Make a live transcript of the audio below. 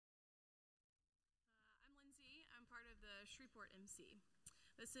Shreveport MC.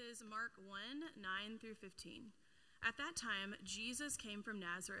 This is Mark 1, 9 through 15. At that time, Jesus came from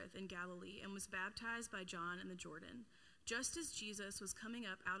Nazareth in Galilee and was baptized by John in the Jordan. Just as Jesus was coming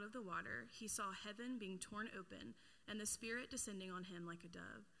up out of the water, he saw heaven being torn open and the Spirit descending on him like a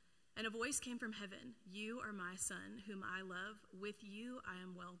dove. And a voice came from heaven, "You are my Son, whom I love. With you I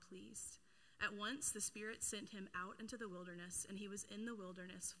am well pleased." At once the Spirit sent him out into the wilderness, and he was in the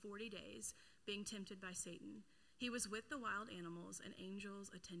wilderness 40 days, being tempted by Satan. He was with the wild animals, and angels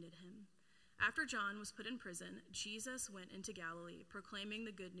attended him. After John was put in prison, Jesus went into Galilee, proclaiming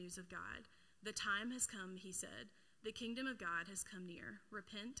the good news of God. "The time has come," he said. "The kingdom of God has come near.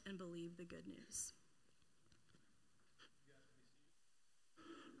 Repent and believe the good news."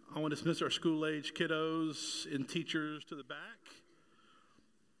 I want to dismiss our school-age kiddos and teachers to the back.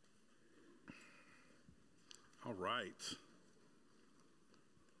 All right.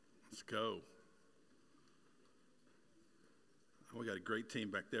 Let's go. We got a great team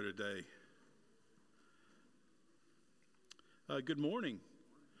back there today. Good morning.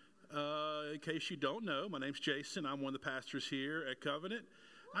 In case you don't know, my name's Jason. I'm one of the pastors here at Covenant.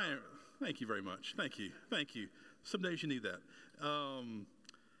 Thank you very much. Thank you. Some days you need that.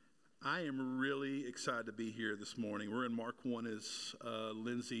 I am really excited to be here this morning. We're in Mark 1, as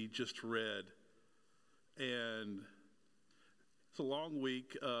Lindsay just read. And it's a long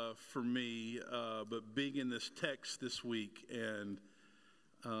week for me, but being in this text this week and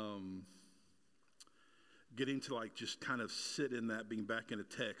getting to just kind of sit in that, being back in a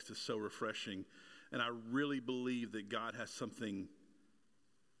text is so refreshing. And I really believe that God has something,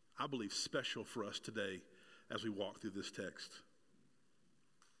 I believe, special for us today as we walk through this text.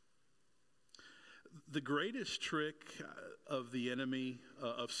 The greatest trick of the enemy,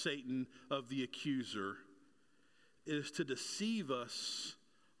 of Satan, of the accuser, is to deceive us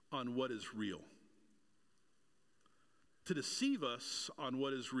on what is real. To deceive us on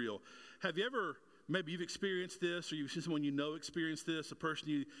what is real. Have you ever, maybe you've experienced this, or you've seen someone you know experience this, a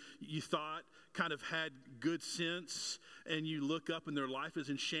person you thought kind of had good sense, and you look up and their life is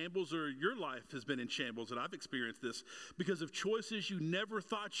in shambles, or your life has been in shambles, and I've experienced this because of choices you never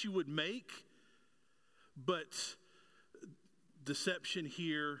thought you would make. But deception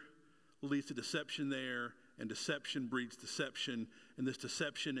here leads to deception there, and deception breeds deception, and this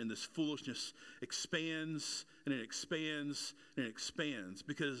deception and this foolishness expands, and it expands, and it expands,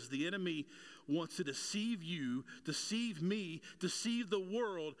 because the enemy wants to deceive you, deceive me, deceive the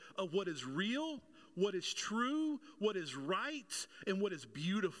world of what is real, what is true, what is right, and what is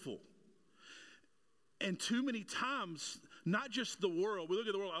beautiful. And too many times, not just the world, we look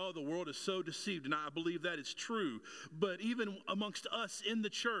at the world, oh, the world is so deceived, and I believe that is true. But even amongst us in the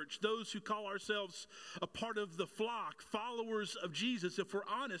church, those who call ourselves a part of the flock, followers of Jesus, if we're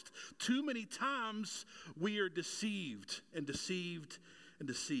honest, too many times we are deceived and deceived and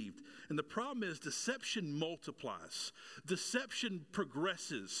deceived. And the problem is deception multiplies. Deception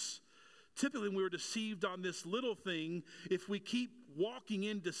progresses. Typically, when we're deceived on this little thing, if we keep walking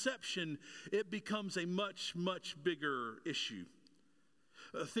in deception, it becomes a much, much bigger issue.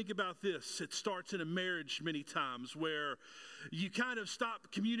 Think about this. It starts in a marriage many times where you kind of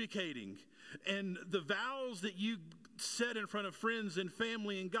stop communicating, and the vows that you said in front of friends and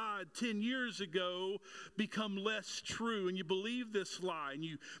family and God 10 years ago become less true, and you believe this lie, and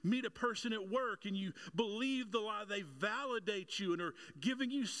you meet a person at work and you believe the lie. They validate you and are giving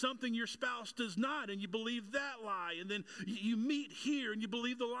you something your spouse does not, and you believe that lie. And then you meet here and you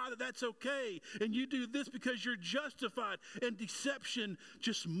believe the lie that that's okay, and you do this because you're justified, and deception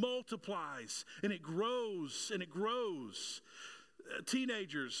just multiplies, and it grows and it grows.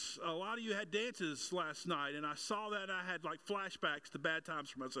 Teenagers, a lot of you had dances last night, and I saw that, and I had flashbacks to bad times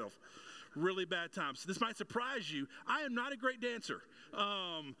for myself. Really bad times. This might surprise you. I am not a great dancer.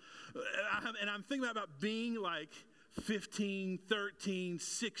 And I'm thinking about being 15, 13,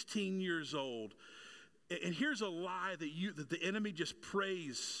 16 years old. And here's a lie that the enemy just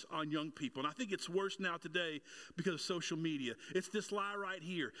preys on young people. And I think it's worse now today because of social media. It's this lie right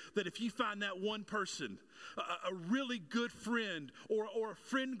here, that if you find that one person, a really good friend or a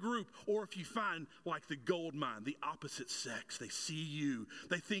friend group, or if you find the gold mine, the opposite sex, they see you,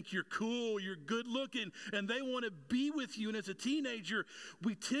 they think you're cool, you're good looking, and they want to be with you. And as a teenager,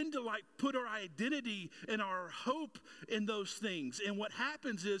 we tend to put our identity and our hope in those things. And what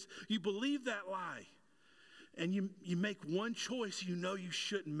happens is you believe that lie. And you make one choice you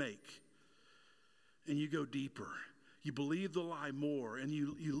shouldn't make. And you go deeper. You believe the lie more. And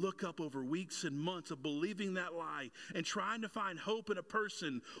you look up over weeks and months of believing that lie and trying to find hope in a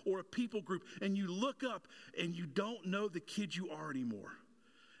person or a people group. And you look up and you don't know the kid you are anymore.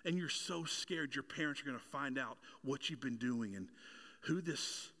 And you're so scared your parents are going to find out what you've been doing and who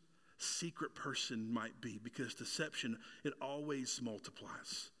this secret person might be, because deception, it always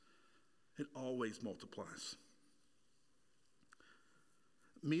multiplies. It always multiplies.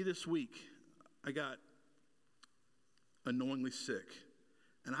 Me this week, I got annoyingly sick.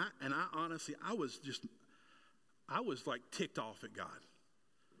 And I honestly, I was like ticked off at God.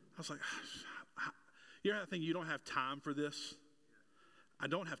 I was like, you know that thing, you don't have time for this? I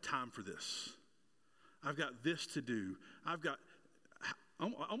don't have time for this. I've got this to do. I've got,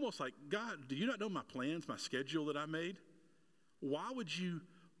 almost like, God, do you not know my plans, my schedule that I made? Why would you,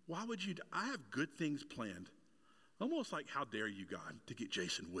 I have good things planned. Almost like, how dare you, God, to get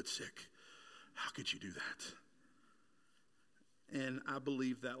Jason Wood sick? How could you do that? And I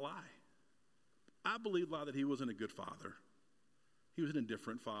believed that lie. I believed the lie that he wasn't a good father. He was an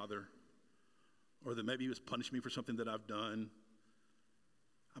indifferent father. Or that maybe he was punishing me for something that I've done.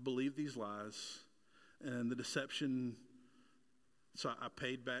 I believed these lies. And the deception, so I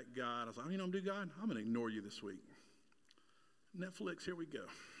paid back God. I was like, you know what I'm doing, God? I'm going to ignore you this week. Netflix, here we go.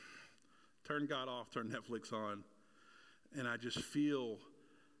 Turn God off, turn Netflix on. And I just feel,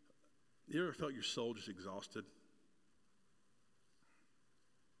 you ever felt your soul just exhausted?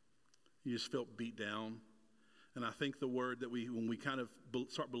 You just felt beat down. And I think the word that when we kind of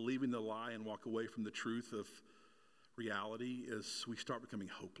start believing the lie and walk away from the truth of reality, is we start becoming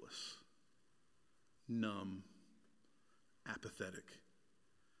hopeless, numb, apathetic.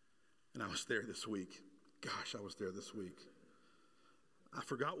 And I was there this week. Gosh, I was there this week. I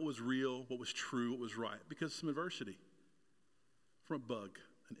forgot what was real, what was true, what was right, because of some adversity, from a bug,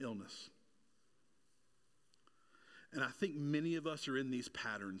 an illness. And I think many of us are in these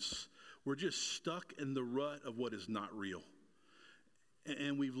patterns. We're just stuck in the rut of what is not real.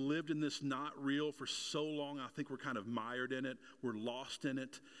 And we've lived in this not real for so long, I think we're kind of mired in it. We're lost in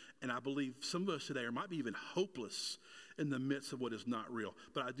it. And I believe some of us today might be even hopeless in the midst of what is not real.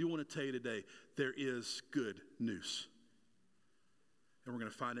 But I do want to tell you today, there is good news. And we're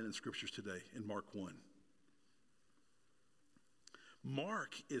going to find it in scriptures today in Mark 1.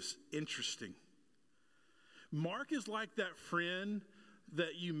 Mark is interesting. Mark is like that friend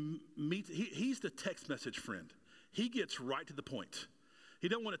that you meet. He's the text message friend. He gets right to the point. He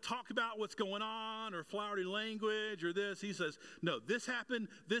don't want to talk about what's going on or flowery language or this. He says, no, this happened,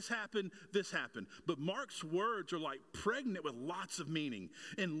 this happened, this happened. But Mark's words are like pregnant with lots of meaning.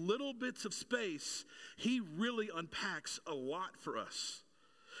 In little bits of space, he really unpacks a lot for us.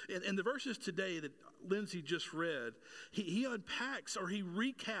 In the verses today that Lindsay just read, he unpacks or he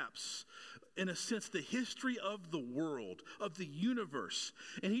recaps, in a sense, the history of the world, of the universe.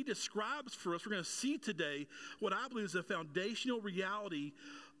 And he describes for us, we're going to see today, what I believe is a foundational reality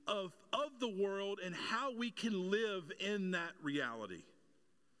of the world and how we can live in that reality.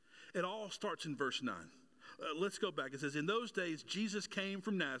 It all starts in verse 9. Let's go back. It says, in those days, Jesus came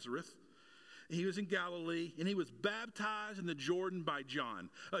from Nazareth. He was in Galilee, and he was baptized in the Jordan by John.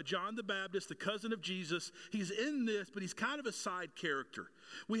 John the Baptist, the cousin of Jesus. He's in this, but he's kind of a side character.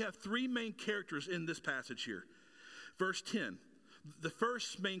 We have three main characters in this passage here. Verse 10, the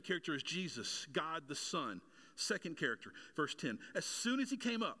first main character is Jesus, God the Son. Second character, verse 10, as soon as he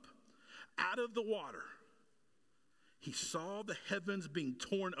came up out of the water, he saw the heavens being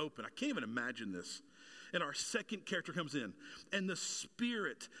torn open. I can't even imagine this. And our second character comes in, and the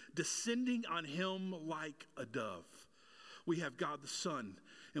Spirit descending on him like a dove. We have God the Son,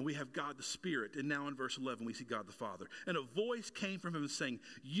 and we have God the Spirit. And now in verse 11, we see God the Father. And a voice came from him saying,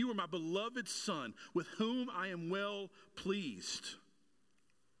 you are my beloved Son, with whom I am well pleased.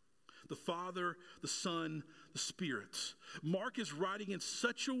 The Father, the Son, the Spirit. Mark is writing in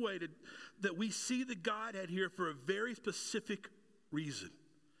such a way that we see the Godhead here for a very specific reason.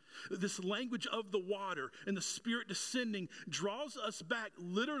 This language of the water and the Spirit descending draws us back.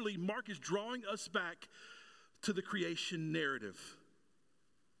 Literally, Mark is drawing us back to the creation narrative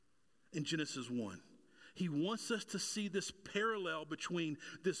in Genesis 1. He wants us to see this parallel between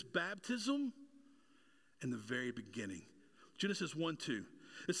this baptism and the very beginning. Genesis 1:2.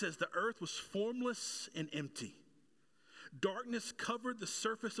 It says, the earth was formless and empty. Darkness covered the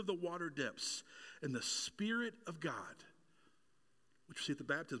surface of the water depths, and the Spirit of God, which we see at the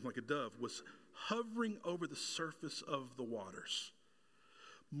baptism like a dove, was hovering over the surface of the waters.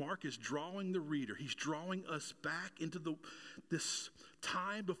 Mark is drawing the reader. He's drawing us back into this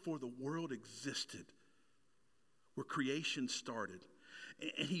time before the world existed, where creation started.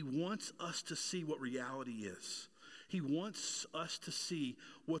 And he wants us to see what reality is. He wants us to see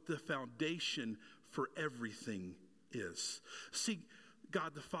what the foundation for everything is. See,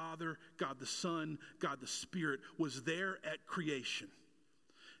 God the Father, God the Son, God the Spirit was there at creation.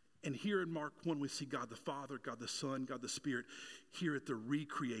 And here in Mark 1, we see God the Father, God the Son, God the Spirit, here at the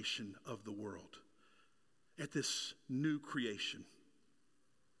recreation of the world, at this new creation.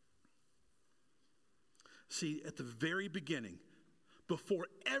 See, at the very beginning, before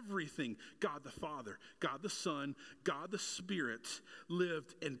everything, God the Father, God the Son, God the Spirit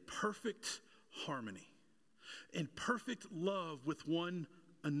lived in perfect harmony, in perfect love with one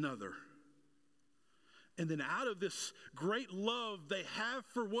another. And then out of this great love they have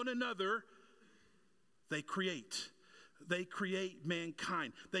for one another, they create. They create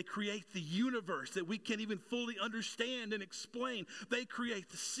mankind. They create the universe that we can't even fully understand and explain. They create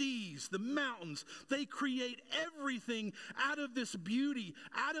the seas, the mountains. They create everything out of this beauty,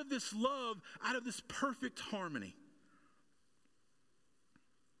 out of this love, out of this perfect harmony.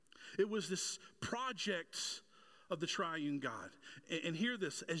 It was this project of the triune God. And hear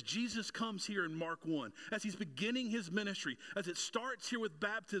this, as Jesus comes here in Mark 1, as he's beginning his ministry, as it starts here with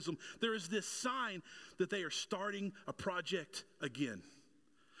baptism, there is this sign that they are starting a project again,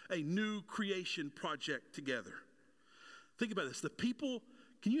 a new creation project together. Think about this. The people,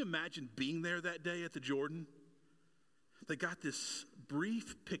 can you imagine being there that day at the Jordan? They got this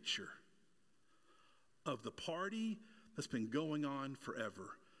brief picture of the party that's been going on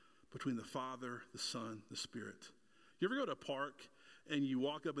forever between the Father, the Son, the Spirit. You ever go to a park and you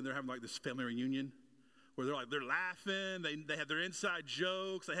walk up and they're having like this family reunion where they're laughing, they have their inside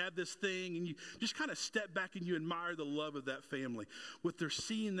jokes, they have this thing, and you just kind of step back and you admire the love of that family. What they're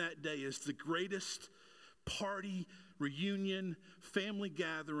seeing that day is the greatest party, reunion, family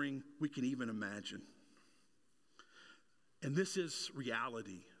gathering we can even imagine. And this is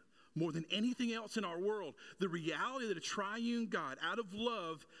reality. More than anything else in our world, the reality that a triune God, out of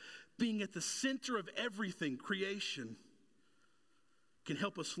love, being at the center of everything, creation, can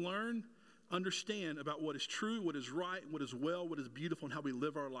help us learn, understand about what is true, what is right, what is well, what is beautiful, and how we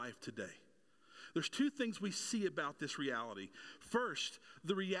live our life today. There's two things we see about this reality. First,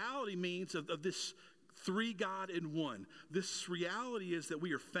 the reality means of this three God in one. This reality is that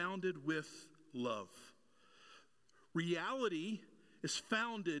we are founded with love. Reality is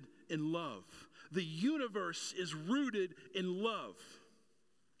founded in love. The universe is rooted in love.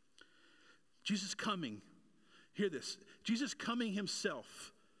 Jesus coming, hear this, Jesus coming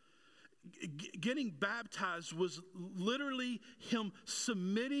himself, getting baptized was literally him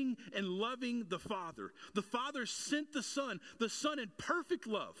submitting and loving the Father. The Father sent the Son in perfect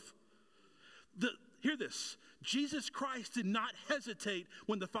love. Hear this, Jesus Christ did not hesitate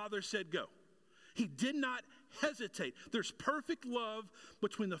when the Father said go. He did not hesitate. There's perfect love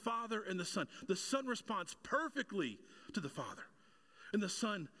between the Father and the Son. The Son responds perfectly to the Father. And the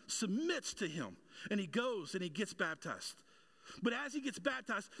Son submits to him. And he goes and he gets baptized. But as he gets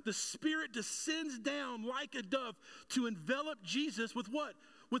baptized, the Spirit descends down like a dove to envelop Jesus with what?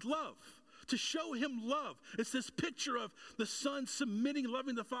 With love. To show him love. It's this picture of the Son submitting,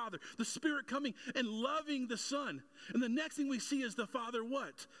 loving the Father. The Spirit coming and loving the Son. And the next thing we see is the Father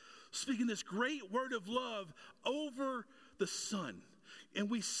what? Speaking this great word of love over the Son. And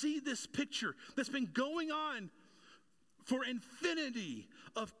we see this picture that's been going on for infinity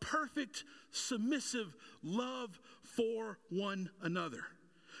of perfect, submissive love for one another.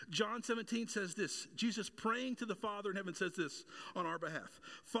 John 17 says this. Jesus praying to the Father in heaven says this on our behalf.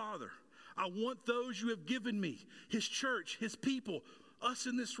 Father, I want those you have given me, his church, his people, us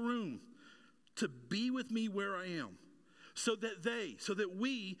in this room, to be with me where I am. So that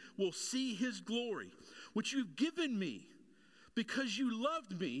we will see his glory, which you've given me because you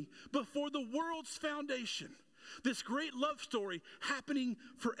loved me before the world's foundation. This great love story happening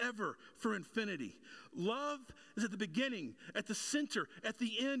forever, for infinity. Love is at the beginning, at the center, at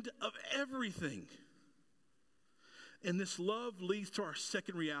the end of everything. And this love leads to our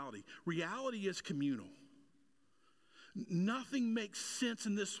second reality. Reality is communal. Nothing makes sense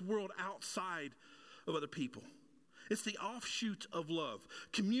in this world outside of other people. It's the offshoot of love.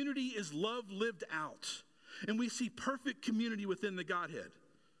 Community is love lived out. And we see perfect community within the Godhead.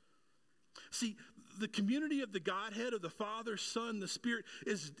 See, the community of the Godhead, of the Father, Son, the Spirit,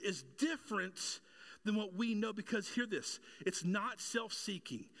 is different than what we know because, hear this, it's not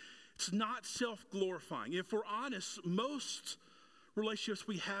self-seeking. It's not self-glorifying. If we're honest, most relationships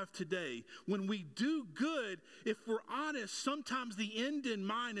we have today, when we do good, if we're honest, sometimes the end in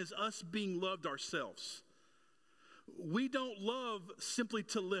mind is us being loved ourselves. We don't love simply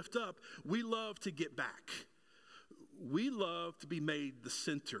to lift up. We love to get back. We love to be made the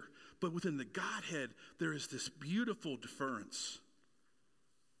center. But within the Godhead, there is this beautiful deference.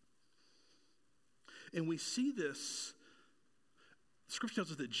 And we see this. Scripture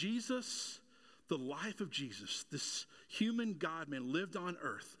tells us that Jesus, the life of Jesus, this human God-man lived on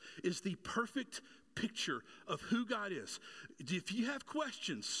earth, is the perfect picture of who God is. If you have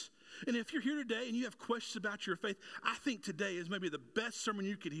questions, and if you're here today and you have questions about your faith, I think today is maybe the best sermon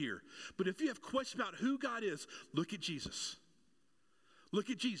you could hear. But if you have questions about who God is, look at Jesus. Look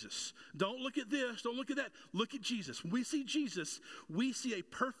at Jesus. Don't look at this. Don't look at that. Look at Jesus. When we see Jesus, we see a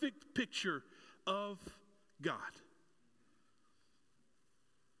perfect picture of God.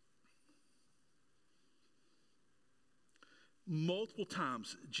 Multiple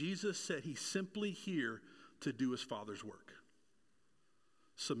times, Jesus said he's simply here to do his Father's work.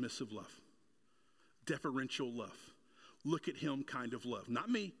 Submissive love, deferential love, look at him kind of love. Not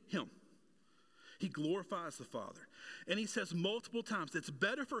me, him. He glorifies the Father. And he says multiple times, it's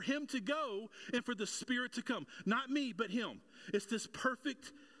better for him to go and for the Spirit to come. Not me, but him. It's this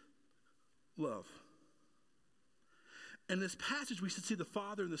perfect love. In this passage, we should see the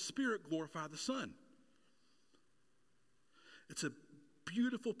Father and the Spirit glorify the Son. It's a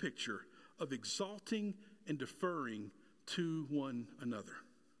beautiful picture of exalting and deferring to one another.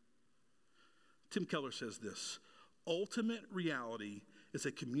 Tim Keller says this: ultimate reality is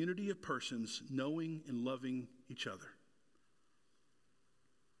a community of persons knowing and loving each other.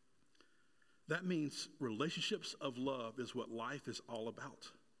 That means relationships of love is what life is all about.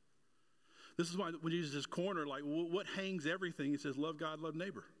 This is why when Jesus is cornered, like, what hangs everything? He says, love God, love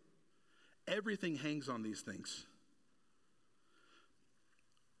neighbor. Everything hangs on these things.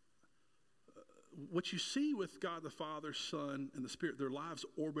 What you see with God the Father, Son, and the Spirit, their lives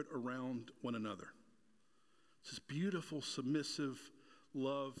orbit around one another. It's this beautiful, submissive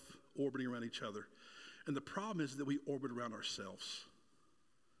love orbiting around each other. And the problem is that we orbit around ourselves.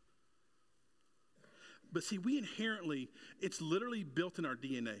 But see, we inherently, it's literally built in our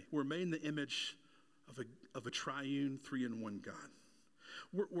DNA. We're made in the image of a triune, three-in-one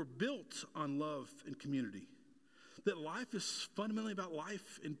God. We're built on love and community. That life is fundamentally about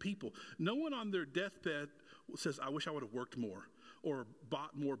life and people. No one on their deathbed says, I wish I would have worked more or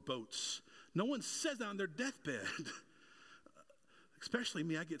bought more boats. No one says that on their deathbed. Especially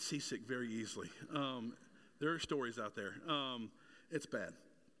me, I get seasick very easily. There are stories out there. It's bad.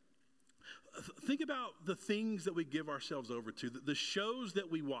 Think about the things that we give ourselves over to, the shows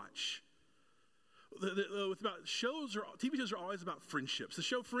that we watch. It's about TV shows are always about friendships. The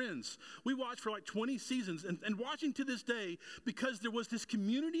show Friends, we watched for like 20 seasons and watching to this day because there was this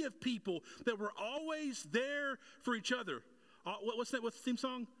community of people that were always there for each other. What's the theme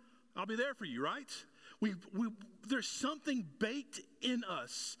song? I'll be there for you, right? There's something baked in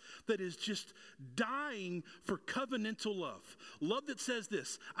us that is just dying for covenantal love. Love that says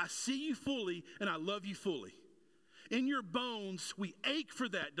this: I see you fully and I love you fully. In your bones, we ache for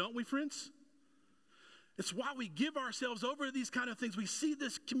that, don't we, friends? It's why we give ourselves over to these kind of things. We see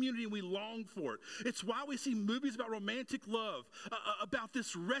this community and we long for it. It's why we see movies about romantic love, about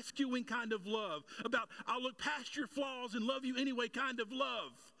this rescuing kind of love, about I'll look past your flaws and love you anyway kind of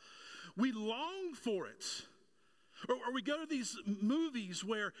love. We long for it. Or we go to these movies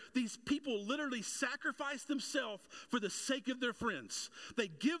where these people literally sacrifice themselves for the sake of their friends. They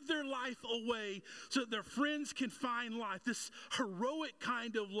give their life away so that their friends can find life. This heroic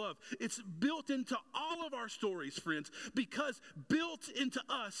kind of love. It's built into all of our stories, friends, because built into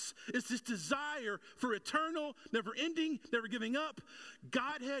us is this desire for eternal, never ending, never giving up,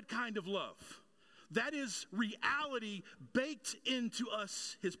 Godhead kind of love. That is reality baked into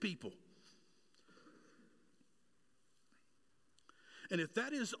us, his people. And if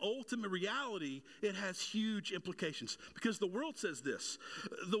that is ultimate reality, it has huge implications. Because the world says this.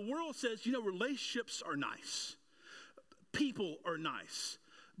 The world says, relationships are nice. People are nice.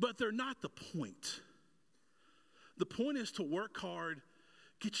 But they're not the point. The point is to work hard,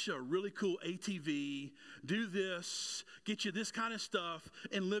 get you a really cool ATV, do this, get you this kind of stuff,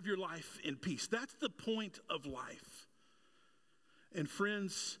 and live your life in peace. That's the point of life. And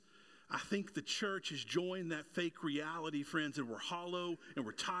friends, I think the church has joined that fake reality, friends, and we're hollow, and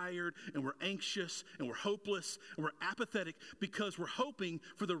we're tired, and we're anxious, and we're hopeless, and we're apathetic because we're hoping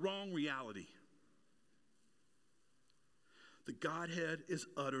for the wrong reality. The Godhead is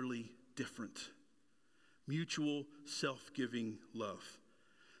utterly different. Mutual, self-giving love.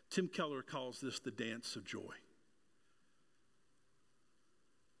 Tim Keller calls this the dance of joy.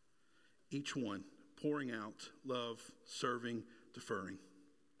 Each one pouring out love, serving, deferring.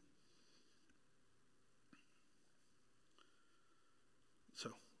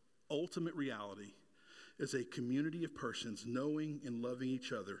 So, ultimate reality is a community of persons knowing and loving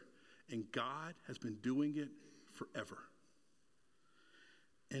each other, and God has been doing it forever.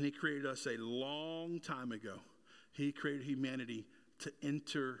 And he created us a long time ago. He created humanity to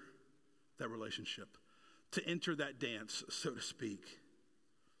enter that relationship, to enter that dance, so to speak.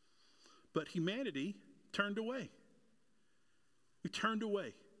 But humanity turned away. We turned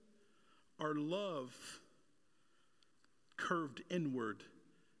away. Our love curved inward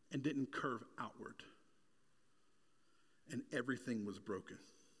and didn't curve outward. And everything was broken.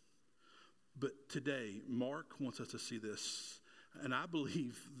 But today, Mark wants us to see this. And I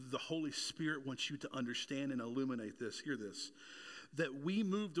believe the Holy Spirit wants you to understand and illuminate this. Hear this. That we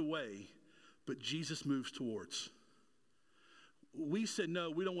moved away, but Jesus moves towards. We said, no,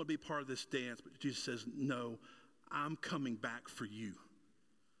 we don't want to be part of this dance. But Jesus says, no, I'm coming back for you.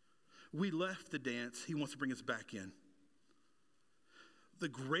 We left the dance. He wants to bring us back in. The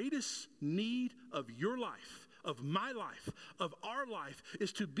greatest need of your life, of my life, of our life,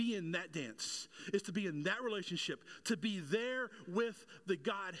 is to be in that dance, is to be in that relationship, to be there with the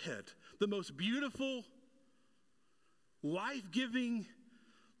Godhead, the most beautiful, life-giving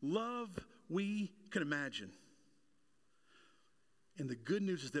love we can imagine. And the good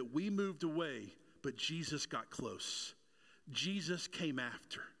news is that we moved away, but Jesus got close. Jesus came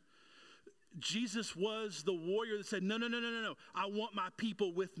after. Jesus was the warrior that said, no. I want my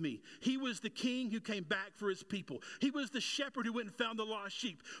people with me. He was the king who came back for his people. He was the shepherd who went and found the lost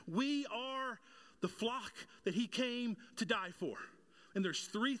sheep. We are the flock that he came to die for. And there's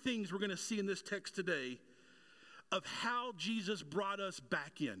three things we're going to see in this text today of how Jesus brought us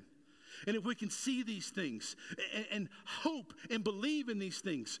back in. And if we can see these things and hope and believe in these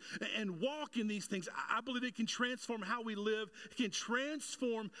things and walk in these things, I believe it can transform how we live. It can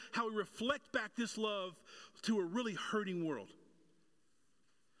transform how we reflect back this love to a really hurting world.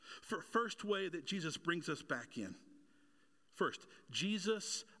 First way that Jesus brings us back in. First,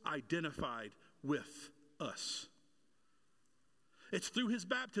 Jesus identified with us. It's through his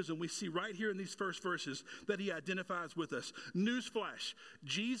baptism we see right here in these first verses that he identifies with us. Newsflash,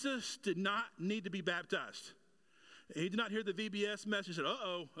 Jesus did not need to be baptized. He did not hear the VBS message and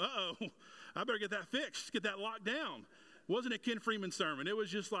said, I better get that fixed, get that locked down. It wasn't a Ken Freeman sermon. It was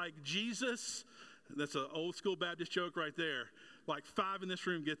just like Jesus, that's an old school Baptist joke right there. Like 5 in this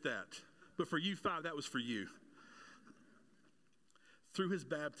room get that. But for you 5, that was for you. Through his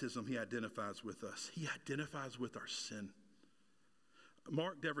baptism, he identifies with us. He identifies with our sin.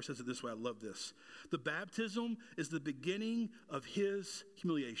 Mark Dever says it this way. I love this. The baptism is the beginning of his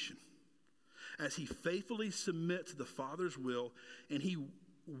humiliation as he faithfully submits to the Father's will and he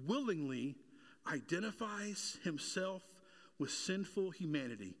willingly identifies himself with sinful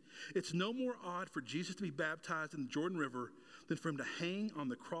humanity. It's no more odd for Jesus to be baptized in the Jordan River than for him to hang on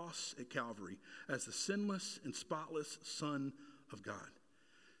the cross at Calvary as the sinless and spotless Son of God.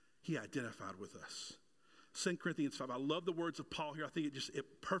 He identified with us. 2 Corinthians 5. I love the words of Paul here. I think it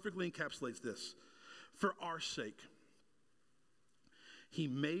perfectly encapsulates this. For our sake, he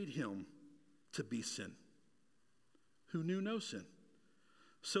made him to be sin, who knew no sin,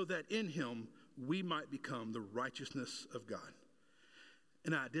 so that in him we might become the righteousness of God.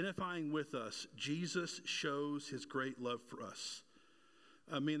 In identifying with us, Jesus shows his great love for us.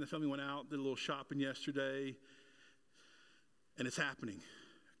 Me and the family went out, did a little shopping yesterday, and it's happening.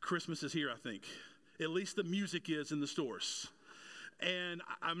 Christmas is here, I think. At least the music is in the stores. And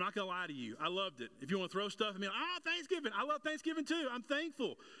I'm not going to lie to you. I loved it. If you want to throw stuff at me, Thanksgiving. I love Thanksgiving too. I'm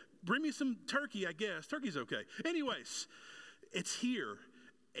thankful. Bring me some turkey, I guess. Turkey's okay. Anyways, it's here.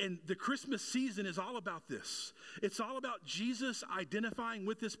 And the Christmas season is all about this. It's all about Jesus identifying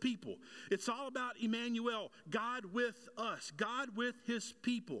with his people. It's all about Emmanuel, God with us, God with his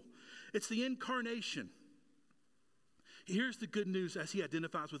people. It's the incarnation. Here's the good news as he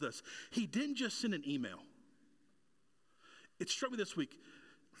identifies with us. He didn't just send an email. It struck me this week.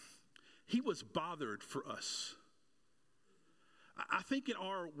 He was bothered for us. I think in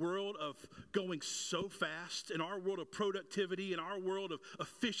our world of going so fast, in our world of productivity, in our world of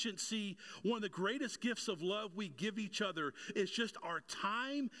efficiency, one of the greatest gifts of love we give each other is just our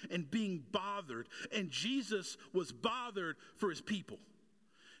time and being bothered. And Jesus was bothered for his people.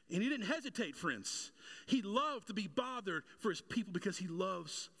 And he didn't hesitate, friends. He loved to be bothered for his people because he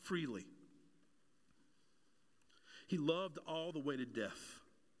loves freely. He loved all the way to death.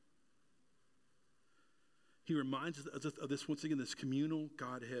 He reminds us of this once again, this communal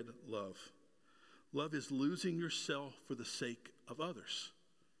Godhead love. Love is losing yourself for the sake of others.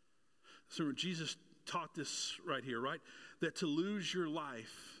 So Jesus taught this right here, right? That to lose your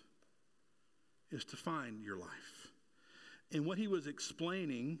life is to find your life. And what he was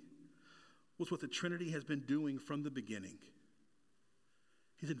explaining was what the Trinity has been doing from the beginning.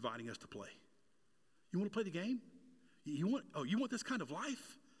 He's inviting us to play. You want to play the game? You want this kind of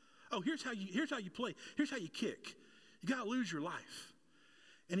life? Oh, here's how you play. Here's how you kick. You got to lose your life.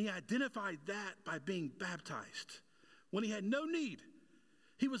 And he identified that by being baptized when he had no need.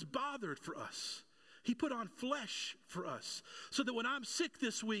 He was bothered for us. He put on flesh for us so that when I'm sick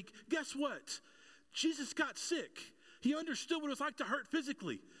this week, guess what? Jesus got sick. He understood what it was like to hurt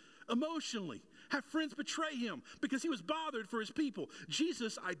physically, emotionally, have friends betray him because he was bothered for his people.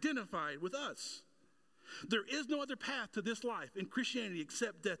 Jesus identified with us. There is no other path to this life in Christianity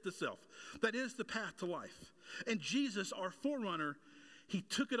except death to self. That is the path to life. And Jesus, our forerunner, he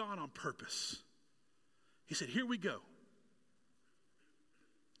took it on purpose. He said, here we go.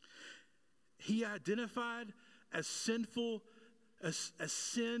 He identified as sinful, as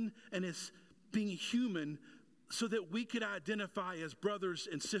sin and as being human so that we could identify as brothers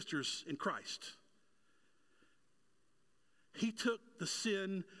and sisters in Christ. He took the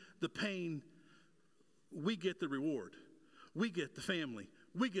sin, the pain. We get the reward. We get the family.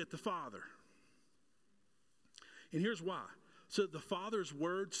 We get the Father. And here's why. So the Father's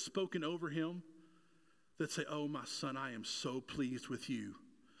words spoken over him that say, oh, my son, I am so pleased with you.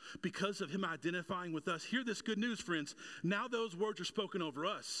 Because of him identifying with us, hear this good news, friends. Now those words are spoken over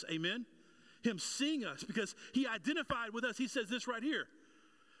us. Amen? Him seeing us because he identified with us. He says this right here.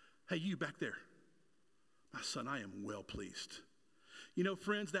 Hey, you back there. My son, I am well pleased. You know,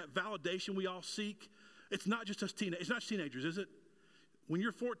 friends, that validation we all seek, it's not just us teenagers. It's not just teenagers, is it? When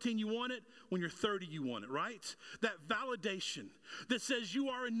you're 14, you want it. When you're 30, you want it, right? That validation that says you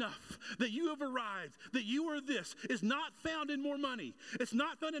are enough, that you have arrived, that you are this, is not found in more money. It's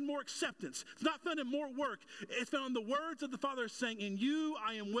not found in more acceptance. It's not found in more work. It's found in the words of the Father saying, in you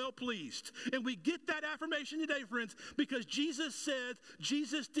I am well pleased. And we get that affirmation today, friends, because Jesus said,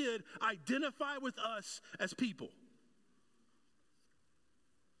 Jesus did identify with us as people.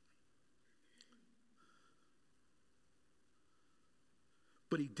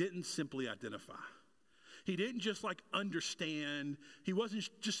 But he didn't simply identify. He didn't just understand. He wasn't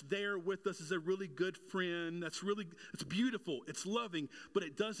just there with us as a really good friend. It's beautiful, it's loving, but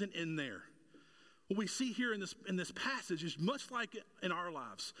it doesn't end there. What we see here in this passage is much like in our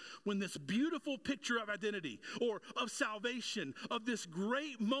lives. When this beautiful picture of identity or of salvation, of this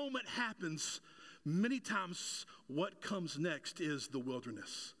great moment happens, many times what comes next is the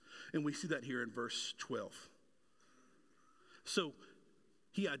wilderness. And we see that here in verse 12. So,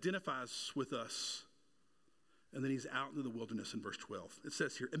 he identifies with us, and then he's out into the wilderness in verse 12. It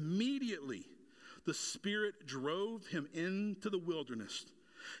says here, immediately the Spirit drove him into the wilderness.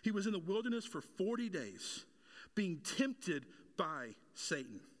 He was in the wilderness for 40 days, being tempted by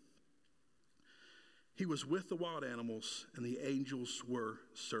Satan. He was with the wild animals, and the angels were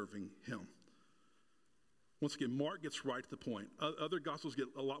serving him. Once again, Mark gets right to the point. Other Gospels get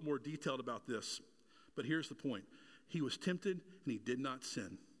a lot more detailed about this, but here's the point. He was tempted and he did not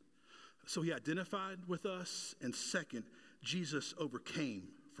sin. So he identified with us. And second, Jesus overcame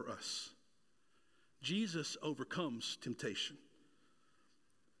for us. Jesus overcomes temptation.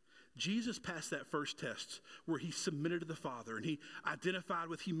 Jesus passed that first test where he submitted to the Father and he identified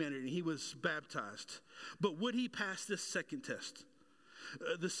with humanity and he was baptized. But would he pass this second test?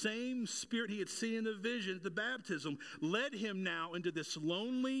 The same Spirit he had seen in the vision at the baptism led him now into this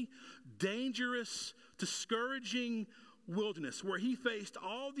lonely, dangerous, discouraging wilderness where he faced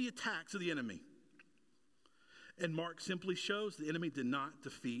all the attacks of the enemy. And Mark simply shows the enemy did not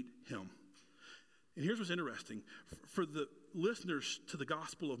defeat him. And here's what's interesting. For the listeners to the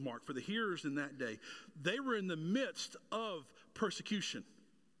Gospel of Mark, for the hearers in that day, they were in the midst of persecution.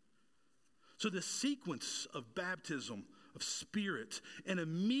 So the sequence of baptism, of Spirit, and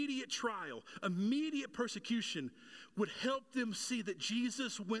immediate trial, immediate persecution would help them see that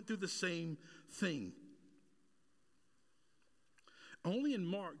Jesus went through the same thing. Only in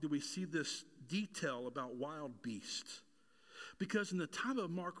Mark do we see this detail about wild beasts. Because in the time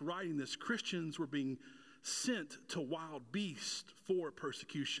of Mark writing this, Christians were being sent to wild beasts for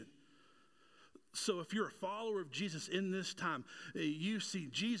persecution. So if you're a follower of Jesus in this time, you see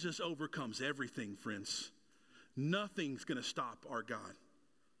Jesus overcomes everything, friends. Nothing's going to stop our God.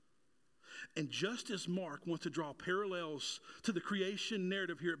 And just as Mark wants to draw parallels to the creation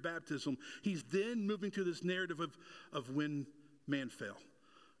narrative here at baptism, he's then moving to this narrative of when man fell,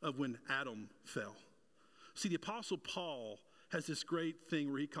 of when Adam fell. See, the Apostle Paul has this great thing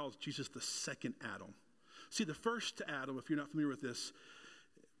where he calls Jesus the second Adam. See, the first Adam, if you're not familiar with this,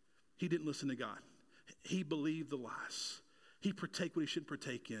 he didn't listen to God. He believed the lies. He partaked what he shouldn't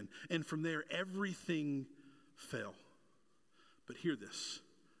partake in. And from there, everything fell. But hear this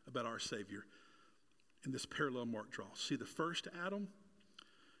about our Savior in this parallel Mark draws. See, the first Adam,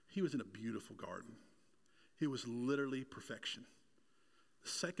 he was in a beautiful garden. He was literally perfection. The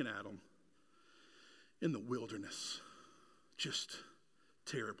second Adam, in the wilderness, just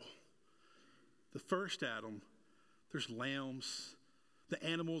terrible. The first Adam, there's lambs. The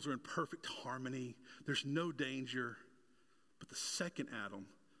animals are in perfect harmony. There's no danger. But the second Adam,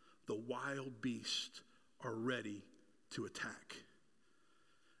 the wild beasts are ready to attack.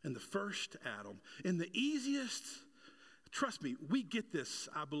 And the first Adam, in the easiest, trust me, we get this,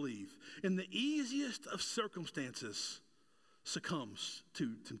 I believe, in the easiest of circumstances, succumbs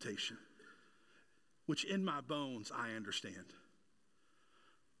to temptation, which in my bones I understand.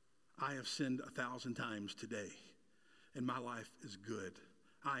 I have sinned 1,000 times today, and my life is good.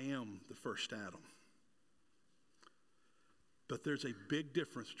 I am the first Adam. But there's a big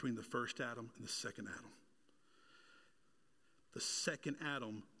difference between the first Adam and the second Adam. The second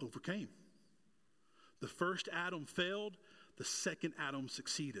Adam overcame. The first Adam failed, the second Adam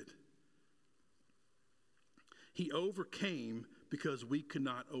succeeded. He overcame because we could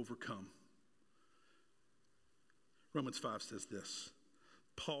not overcome. Romans 5 says this.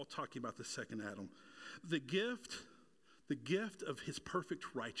 Paul talking about the second Adam. The gift of his perfect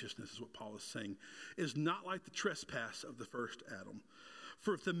righteousness is what Paul is saying, is not like the trespass of the first Adam.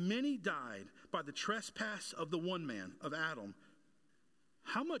 For if the many died by the trespass of the one man, of Adam,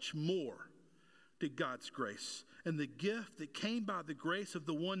 how much more did God's grace and the gift that came by the grace of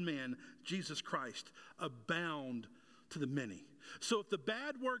the one man, Jesus Christ, abound to the many? So if the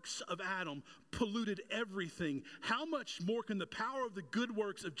bad works of Adam polluted everything, how much more can the power of the good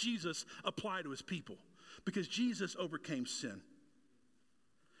works of Jesus apply to his people? Because Jesus overcame sin.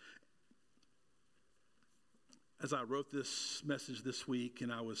 As I wrote this message this week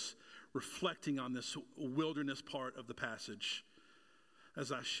and I was reflecting on this wilderness part of the passage,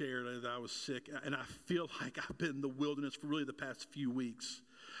 as I shared that I was sick, and I feel like I've been in the wilderness for really the past few weeks,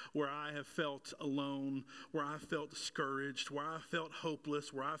 where I have felt alone, where I felt discouraged, where I felt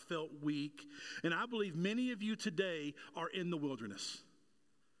hopeless, where I felt weak. And I believe many of you today are in the wilderness.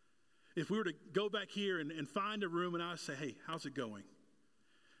 If we were to go back here and find a room and I say, hey, how's it going?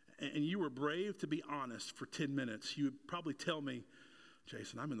 And you were brave to be honest for 10 minutes, you would probably tell me,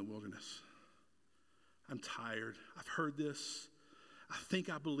 Jason, I'm in the wilderness. I'm tired. I've heard this. I think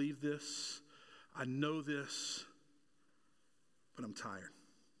I believe this. I know this. But I'm tired.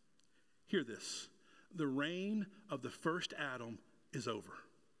 Hear this. The reign of the first Adam is over.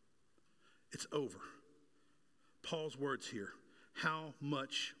 It's over. Paul's words here. How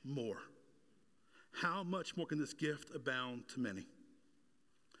much more? How much more can this gift abound to many?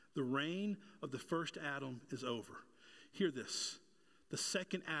 The reign of the first Adam is over. Hear this. The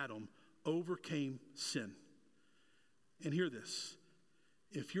second Adam overcame sin. And hear this.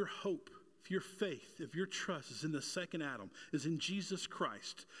 If your hope, if your faith, if your trust is in the second Adam, is in Jesus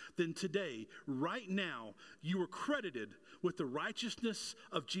Christ, then today, right now, you are credited with the righteousness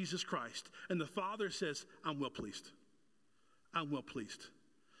of Jesus Christ. And the Father says, I'm well pleased. I'm well pleased.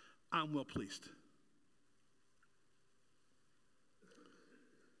 I'm well pleased.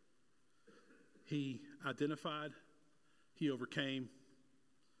 He identified, he overcame.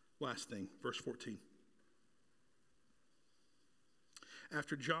 Last thing, verse 14.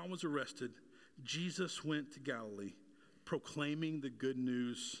 After John was arrested, Jesus went to Galilee, proclaiming the good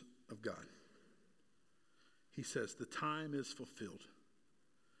news of God. He says, the time is fulfilled.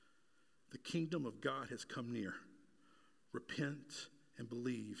 The kingdom of God has come near. Repent and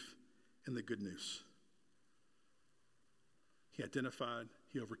believe in the good news. He identified,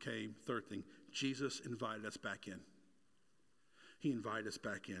 he overcame. Third thing, Jesus invited us back in. He invited us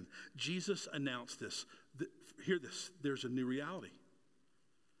back in. Jesus announced this. Hear this, there's a new reality.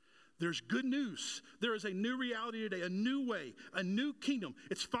 There's good news. There is a new reality today, a new way, a new kingdom.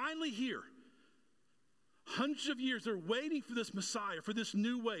 It's finally here. Hundreds of years, they're waiting for this Messiah, for this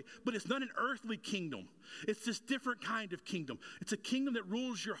new way. But it's not an earthly kingdom. It's this different kind of kingdom. It's a kingdom that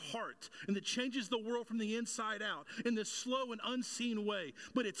rules your heart and that changes the world from the inside out in this slow and unseen way.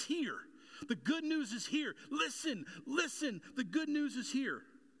 But it's here. The good news is here. Listen, listen. The good news is here.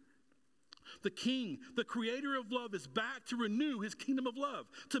 The King, the creator of love, is back to renew his kingdom of love,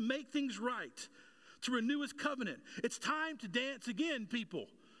 to make things right, to renew his covenant. It's time to dance again, people.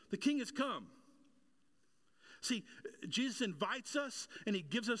 The King has come. See, Jesus invites us and he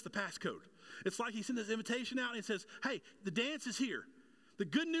gives us the passcode. It's like he sent this invitation out and he says, hey, the dance is here. The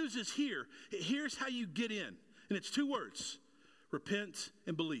good news is here. Here's how you get in. And it's 2 words, repent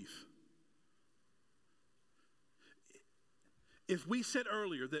and believe. If we said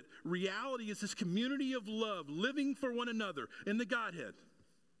earlier that reality is this community of love, living for one another in the Godhead,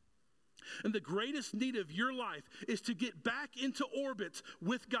 and the greatest need of your life is to get back into orbit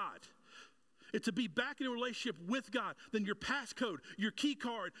with God, it's to be back in a relationship with God, then your passcode, your key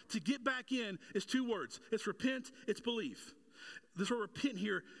card to get back in is 2 words. It's repent, it's believe. This word repent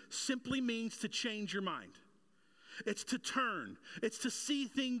here simply means to change your mind. It's to turn. It's to see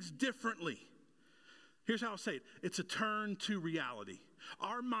things differently. Here's how I'll say it. It's a turn to reality.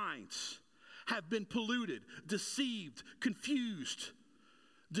 Our minds have been polluted, deceived, confused,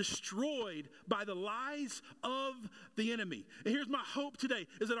 destroyed by the lies of the enemy. And here's my hope today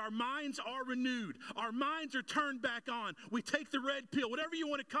is that our minds are renewed. Our minds are turned back on. We take the red pill, whatever you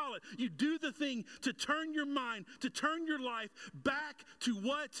want to call it. You do the thing to turn your mind, to turn your life back to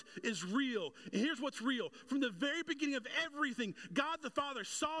what is real. And here's what's real. From the very beginning of everything, God the Father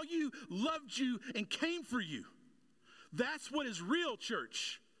saw you, loved you, and came for you. That's what is real,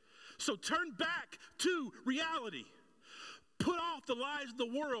 church. So turn back to reality. Put off the lies of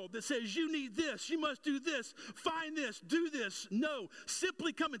the world that says you need this, you must do this, find this, do this. No,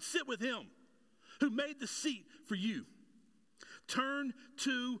 simply come and sit with him who made the seat for you. Turn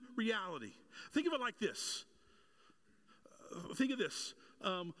to reality. Think of it like this. Think of this.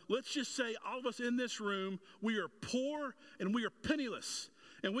 Let's just say all of us in this room, we are poor and we are penniless.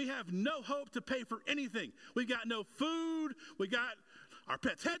 And we have no hope to pay for anything. We got no food. We got, our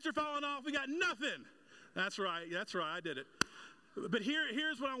pets' heads are falling off. We got nothing. That's right. I did it. But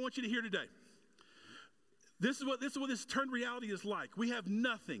here's what I want you to hear today. This is what this turned reality is like. We have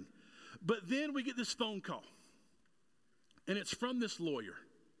nothing. But then we get this phone call. And it's from this lawyer.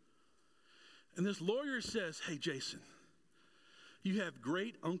 And this lawyer says, hey, Jason, you have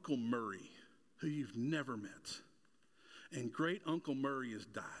great Uncle Murray, who you've never met. And great Uncle Murray has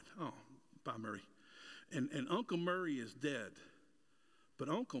died. Oh, bye, Murray. And Uncle Murray is dead. But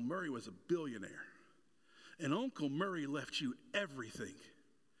Uncle Murray was a billionaire. And Uncle Murray left you everything.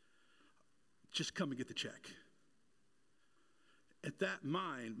 Just come and get the check. At that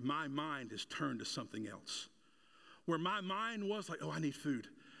my mind is turned to something else. Where my mind was like, oh, I need food.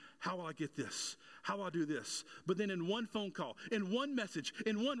 How will I get this? How will I do this? But then in one phone call, in one message,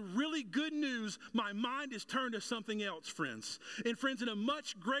 in one really good news, my mind is turned to something else, friends. And friends, in a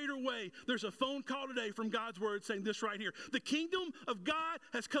much greater way, there's a phone call today from God's word saying this right here. The kingdom of God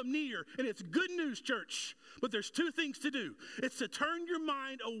has come near, and it's good news, church. But there's two things to do. It's to turn your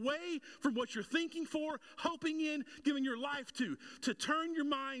mind away from what you're thinking for, hoping in, giving your life to turn your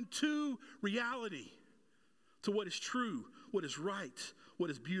mind to reality, to what is true, what is right, what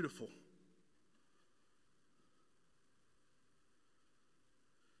is beautiful.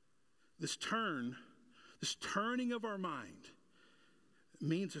 This turning of our mind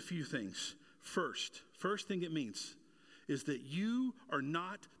means a few things. First thing it means is that you are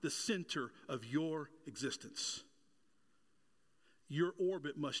not the center of your existence. Your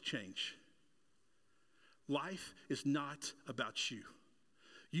orbit must change. Life is not about you.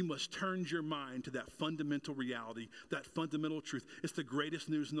 You must turn your mind to that fundamental reality, that fundamental truth. It's the greatest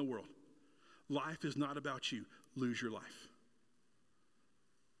news in the world. Life is not about you. Lose your life.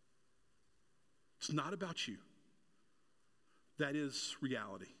 It's not about you. That is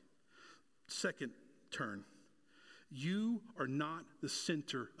reality. Second turn. You are not the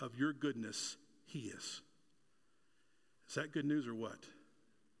center of your goodness. He is. Is that good news or what?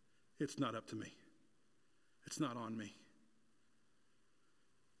 It's not up to me. It's not on me.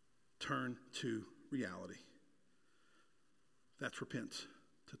 Turn to reality. That's repent,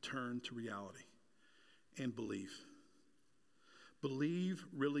 to turn to reality and believe. Believe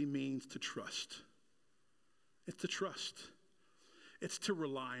really means to trust. It's to trust. It's to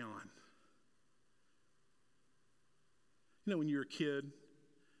rely on. You know, when you're a kid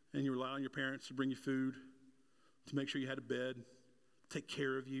and you rely on your parents to bring you food, to make sure you had a bed, take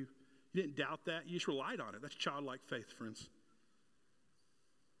care of you. You didn't doubt that. You just relied on it. That's childlike faith, friends.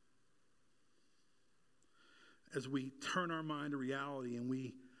 As we turn our mind to reality and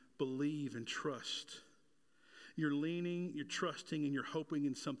we believe and trust, you're leaning, you're trusting, and you're hoping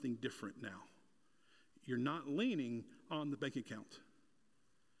in something different now. You're not leaning on the bank account.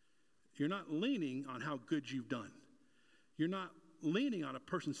 You're not leaning on how good you've done. You're not leaning on a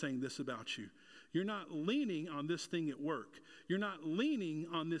person saying this about you. You're not leaning on this thing at work. You're not leaning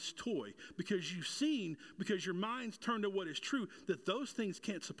on this toy because you've seen, because your mind's turned to what is true, that those things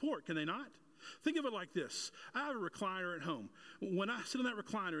can't support, can they not? Think of it like this. I have a recliner at home. When I sit on that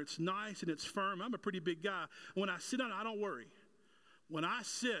recliner, it's nice and it's firm. I'm a pretty big guy. When I sit on it, I don't worry. When I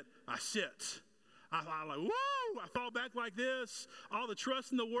sit, I sit. I'm like, woo! I fall back like this. All the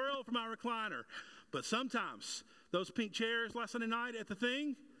trust in the world for my recliner. But sometimes, those pink chairs last Sunday night at the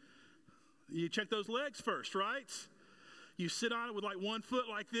thing, you check those legs first, right? You sit on it with like one foot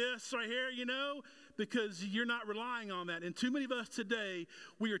like this right here, you know, because you're not relying on that. And too many of us today,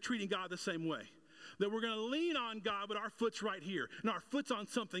 we are treating God the same way. That we're going to lean on God, but our foot's right here. And our foot's on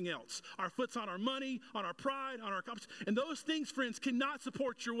something else. Our foot's on our money, on our pride, on our competence. And those things, friends, cannot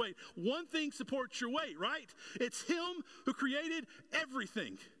support your weight. One thing supports your weight, right? It's Him who created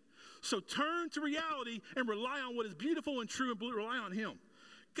everything. So turn to reality and rely on what is beautiful and true and rely on Him.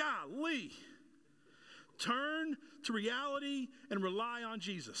 Golly. Turn to reality and rely on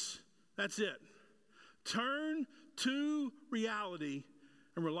Jesus. That's it. Turn to reality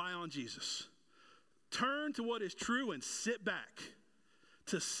and rely on Jesus. Turn to what is true and sit back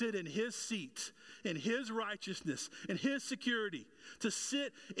to sit in His seat, in His righteousness, in His security, to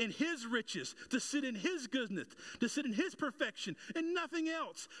sit in His riches, to sit in His goodness, to sit in His perfection and nothing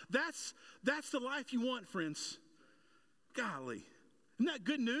else. That's the life you want, friends. Golly. Isn't that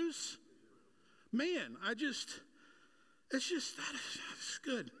good news? Man, it's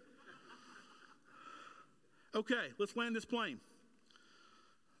good. Okay, let's land this plane.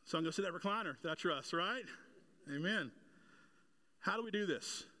 So I'm going to sit that recliner that I trust, right? Amen. How do we do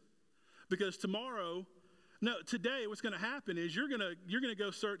this? Because today what's going to happen is you're going to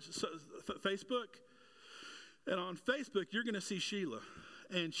go search Facebook, and on Facebook you're going to see Sheila.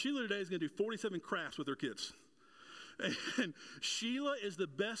 And Sheila today is going to do 47 crafts with her kids. And Sheila is the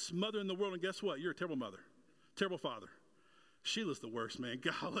best mother in the world, and guess what? You're a terrible mother, terrible father. Sheila's the worst, man.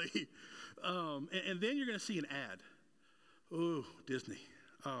 Golly. And then you're going to see an ad. Oh, Disney.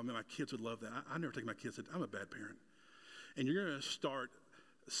 Oh, man, my kids would love that. I never take my kids. I'm a bad parent. And you're going to start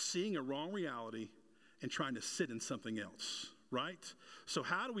seeing a wrong reality and trying to sit in something else, right? So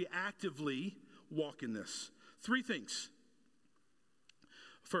how do we actively walk in this? 3 things.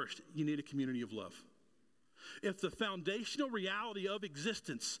 First, you need a community of love. If the foundational reality of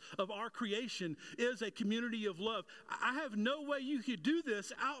existence, of our creation, is a community of love, I have no way you could do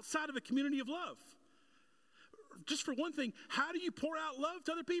this outside of a community of love. Just for one thing, how do you pour out love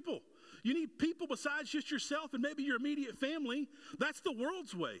to other people? You need people besides just yourself and maybe your immediate family. That's the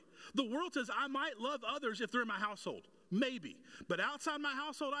world's way. The world says, I might love others if they're in my household. Maybe. But outside my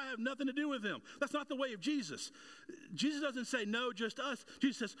household, I have nothing to do with them. That's not the way of Jesus. Jesus doesn't say, no, just us.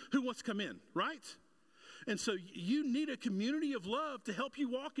 Jesus says, who wants to come in, right? And so you need a community of love to help you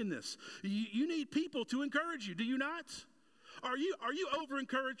walk in this. You need people to encourage you. Do you not? Are you over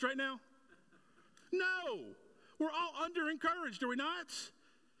encouraged right now? No. We're all under encouraged, are we not?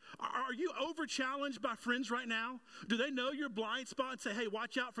 Are you over challenged by friends right now? Do they know your blind spot and say, hey,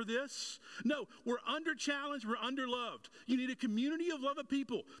 watch out for this? No, we're under challenged, we're under loved. You need a community of loving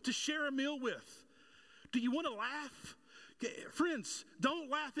people to share a meal with. Do you want to laugh? Friends, don't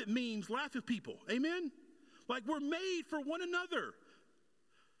laugh at memes, laugh at people. Amen? Like we're made for one another.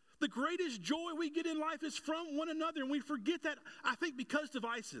 The greatest joy we get in life is from one another, and we forget that, I think, because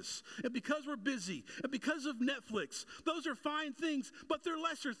devices, and because we're busy, and because of Netflix. Those are fine things, but they're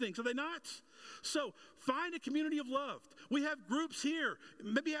lesser things, are they not? So find a community of love. We have groups here.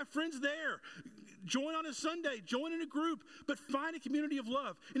 Maybe have friends there. Join on a Sunday. Join in a group, but find a community of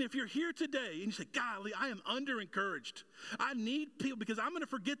love. And if you're here today and you say, golly, I am under encouraged. I need people because I'm going to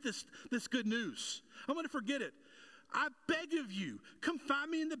forget this good news. I'm going to forget it. I beg of you, come find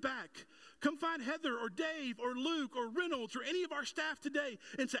me in the back. Come find Heather or Dave or Luke or Reynolds or any of our staff today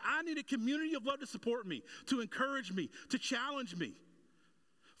and say, I need a community of love to support me, to encourage me, to challenge me.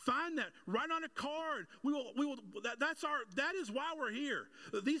 Find that. Write on a card. That is why we're here.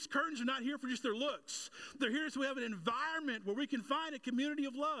 These curtains are not here for just their looks. They're here so we have an environment where we can find a community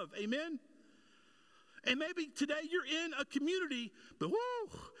of love. Amen? And maybe today you're in a community, but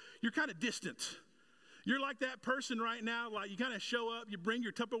you're kind of distant. You're like that person right now, like you kind of show up, you bring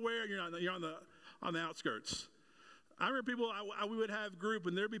your Tupperware, and you're on the outskirts. I remember people, we would have group,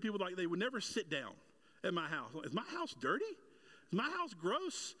 and there'd be people like they would never sit down at my house. Is my house dirty? Is my house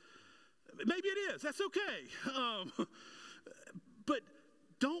gross? Maybe it is. That's okay. But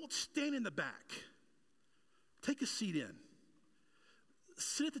don't stand in the back. Take a seat in.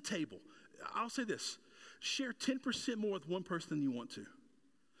 Sit at the table. I'll say this. Share 10% more with one person than you want to.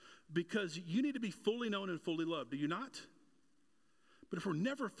 Because you need to be fully known and fully loved. Do you not? But if we're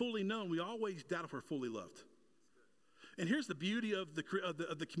never fully known, we always doubt if we're fully loved. And here's the beauty of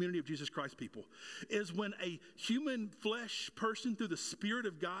the community of Jesus Christ people, is when a human flesh person through the Spirit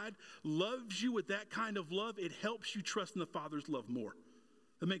of God loves you with that kind of love, it helps you trust in the Father's love more.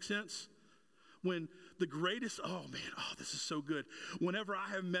 That makes sense? When the greatest, this is so good. Whenever I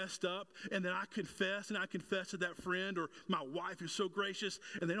have messed up and then I confess to that friend or my wife who's so gracious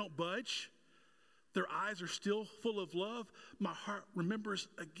and they don't budge, their eyes are still full of love. My heart remembers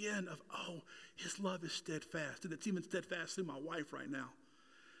again of, his love is steadfast. And it's even steadfast through my wife right now.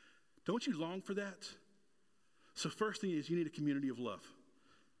 Don't you long for that? So first thing is you need a community of love.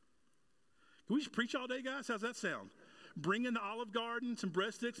 Can we just preach all day, guys? How's that sound? Bring in the Olive Garden, some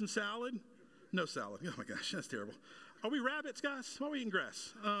breadsticks and salad. No salad. Oh my gosh, that's terrible. Are we rabbits, guys? Why are we eating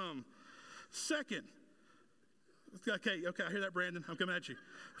grass? Second, okay, I hear that, Brandon. I'm coming at you.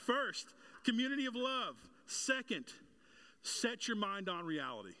 First, community of love. Second, set your mind on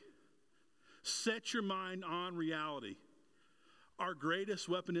reality. Set your mind on reality. Our greatest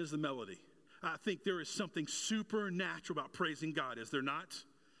weapon is the melody. I think there is something supernatural about praising God, is there not?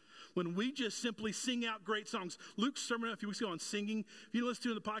 When we just simply sing out great songs. Luke's sermon a few weeks ago on singing, if you didn't listen to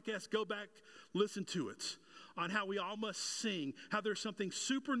it in the podcast, go back, listen to it. On how we all must sing, how there's something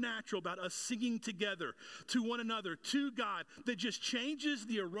supernatural about us singing together to one another, to God, that just changes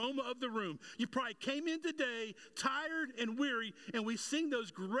the aroma of the room. You probably came in today tired and weary, and we sing those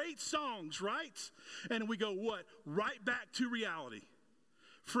great songs, right? And we go, what? Right back to reality.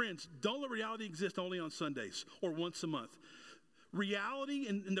 Friends, don't let reality exist only on Sundays or once a month. Reality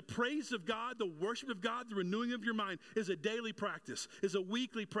and the praise of God, the worship of God, the renewing of your mind is a daily practice, is a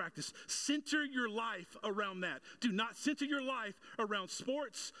weekly practice. Center your life around that. Do not center your life around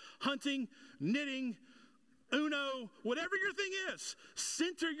sports, hunting, knitting, Uno, whatever your thing is.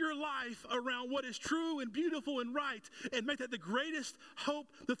 Center your life around what is true and beautiful and right, and make that the greatest hope.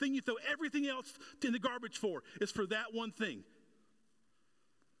 The thing you throw everything else in the garbage for is for that one thing.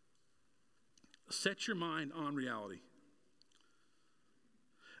 Set your mind on reality.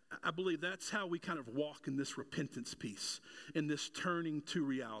 I believe that's how we kind of walk in this repentance piece, in this turning to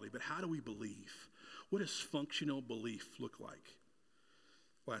reality. But how do we believe? What does functional belief look like?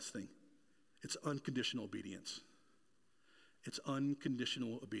 Last thing, it's unconditional obedience. It's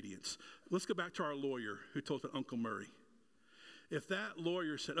unconditional obedience. Let's go back to our lawyer who told us about Uncle Murray. If that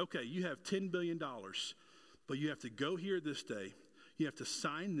lawyer said, okay, you have $10 billion, but you have to go here this day, you have to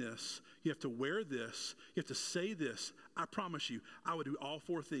sign this, you have to wear this, you have to say this, I promise you, I would do all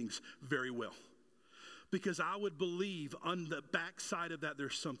four things very well. Because I would believe on the backside of that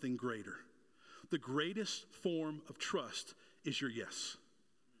there's something greater. The greatest form of trust is your yes.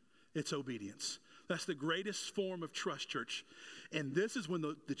 It's obedience. That's the greatest form of trust, church. And this is when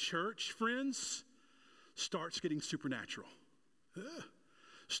the church, friends, starts getting supernatural.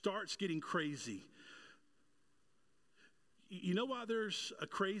 Starts getting crazy. You know why there's a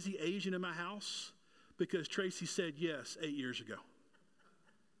crazy Asian in my house? Because Tracy said yes 8 years ago.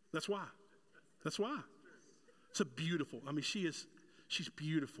 That's why. That's why. It's a beautiful, she's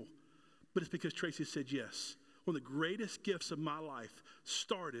beautiful. But it's because Tracy said yes. One of the greatest gifts of my life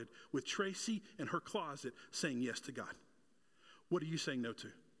started with Tracy in her closet saying yes to God. What are you saying no to?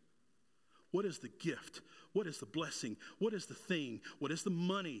 What is the gift? What is the blessing? What is the thing? What is the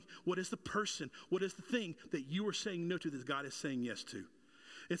money? What is the person? What is the thing that you are saying no to that God is saying yes to?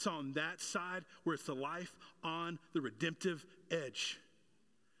 It's on that side where it's the life on the redemptive edge.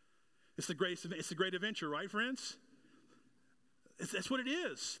 It's the great adventure, right, friends? That's what it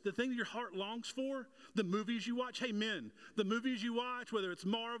is. The thing that your heart longs for, the movies you watch. Hey, men, the movies you watch, whether it's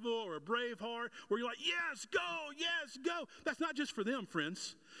Marvel or a Braveheart, where you're like, yes, go. That's not just for them,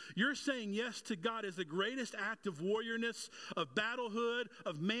 friends. You're saying yes to God is the greatest act of warriorness, of battlehood,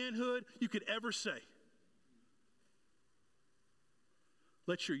 of manhood you could ever say.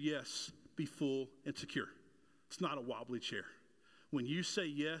 Let your yes be full and secure. It's not a wobbly chair. When you say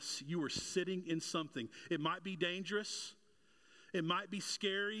yes, you are sitting in something. It might be dangerous. It might be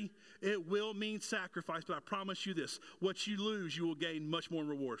scary. It will mean sacrifice, but I promise you this. What you lose, you will gain much more in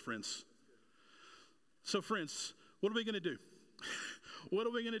reward, friends. So, friends, what are we going to do? What are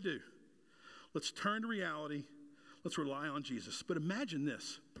we going to do? Let's turn to reality. Let's rely on Jesus. But imagine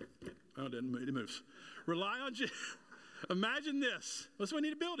this. Oh, it moves. Rely on Jesus. Imagine this. That's why we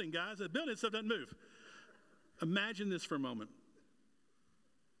need a building, guys. A building stuff doesn't move. Imagine this for a moment.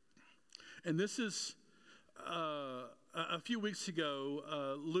 And this is... a few weeks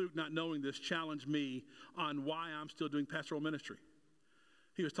ago, Luke, not knowing this, challenged me on why I'm still doing pastoral ministry.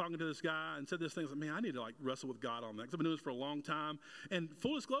 He was talking to this guy and said this thing. I was like, man, I need to wrestle with God on that because I've been doing this for a long time. And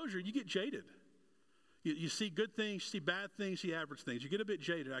full disclosure, you get jaded. You see good things, you see bad things, you see average things. You get a bit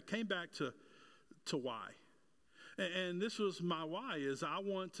jaded. I came back to why. And this was my why, is I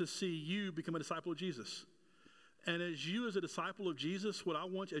want to see you become a disciple of Jesus. And as you as a disciple of Jesus, what I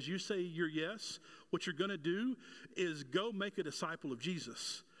want, as you say your yes, what you're going to do is go make a disciple of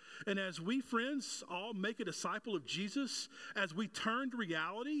Jesus. And as we, friends, all make a disciple of Jesus, as we turn to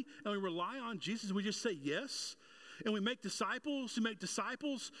reality and we rely on Jesus and we just say yes, and we make disciples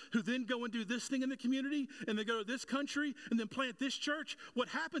who then go and do this thing in the community, and they go to this country and then plant this church, what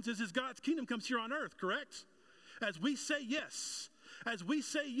happens is God's kingdom comes here on earth, correct? As we say yes, as we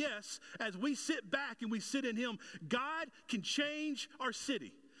sit back and we sit in Him, God can change our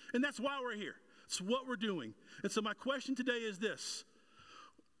city. And that's why we're here. It's what we're doing. And so my question today is this.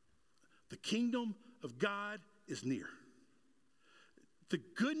 The kingdom of God is near. The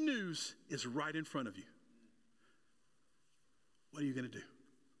good news is right in front of you. What are you going to do?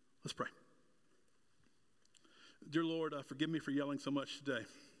 Let's pray. Dear Lord, forgive me for yelling so much today.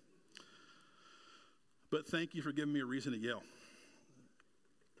 But thank you for giving me a reason to yell.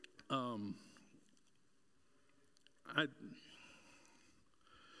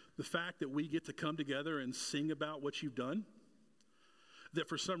 The fact that we get to come together and sing about what you've done, that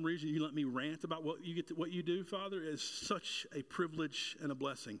for some reason you let me rant about what you do, Father, is such a privilege and a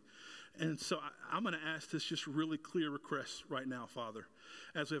blessing. And so I'm going to ask this just really clear request right now, Father.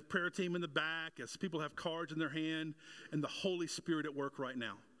 As we have prayer team in the back, as people have cards in their hand, and the Holy Spirit at work right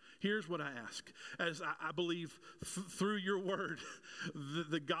now. Here's what I ask. As I believe through your word,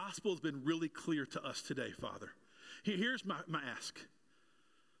 the gospel has been really clear to us today, Father. Here's my ask.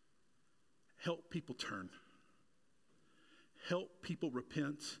 Help people turn. Help people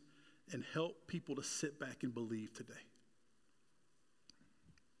repent, and help people to sit back and believe today.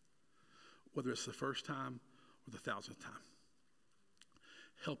 Whether it's the first time or the 1,000th time.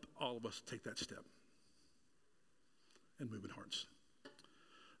 Help all of us take that step and move in hearts.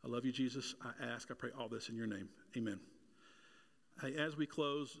 I love you, Jesus. I pray all this in your name. Amen. Hey, as we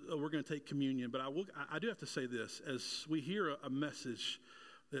close, we're going to take communion, but I do have to say this. As we hear a message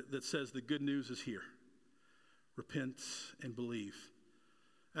that says the good news is here. Repent and believe.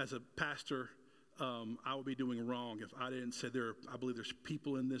 As a pastor, I would be doing wrong if I didn't say I believe there's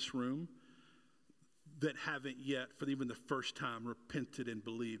people in this room that haven't yet, for even the first time, repented and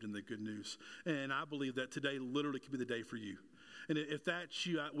believed in the good news. And I believe that today literally could be the day for you. And if that's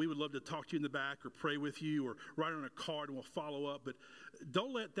you, we would love to talk to you in the back or pray with you or write on a card and we'll follow up. But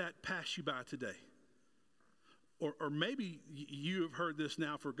don't let that pass you by today. Or maybe you have heard this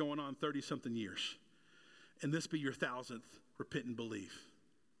now for going on 30-something years. And this be your 1,000th repent and believe.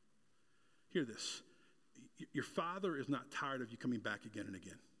 Hear this. Your Father is not tired of you coming back again and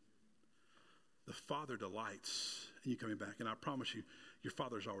again. The Father delights in you coming back. And I promise you, your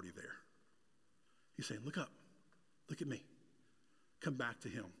Father's already there. He's saying, look up. Look at me. Come back to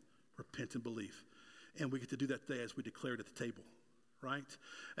him. Repent and believe. And we get to do that today as we declare it at the table. Right?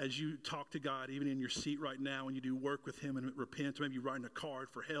 As you talk to God, even in your seat right now, and you do work with him and repent, or maybe you're writing a card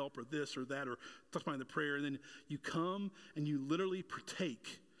for help or this or that, or talk about the prayer, and then you come and you literally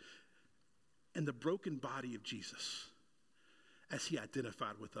partake in the broken body of Jesus as he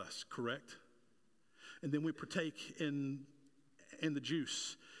identified with us, correct? And then we partake in the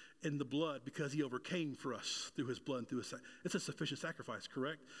juice, in the blood, because he overcame for us through his blood and through his sacrifice. It's a sufficient sacrifice,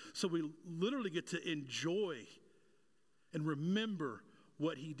 correct? So we literally get to enjoy and remember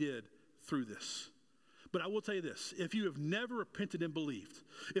what he did through this. But I will tell you this, if you have never repented and believed,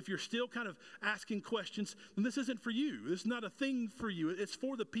 if you're still kind of asking questions, then this isn't for you. This is not a thing for you. It's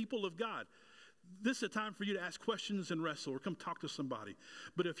for the people of God. This is a time for you to ask questions and wrestle or come talk to somebody.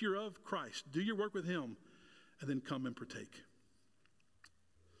 But if you're of Christ, do your work with him and then come and partake.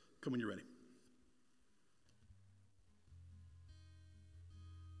 Come when you're ready.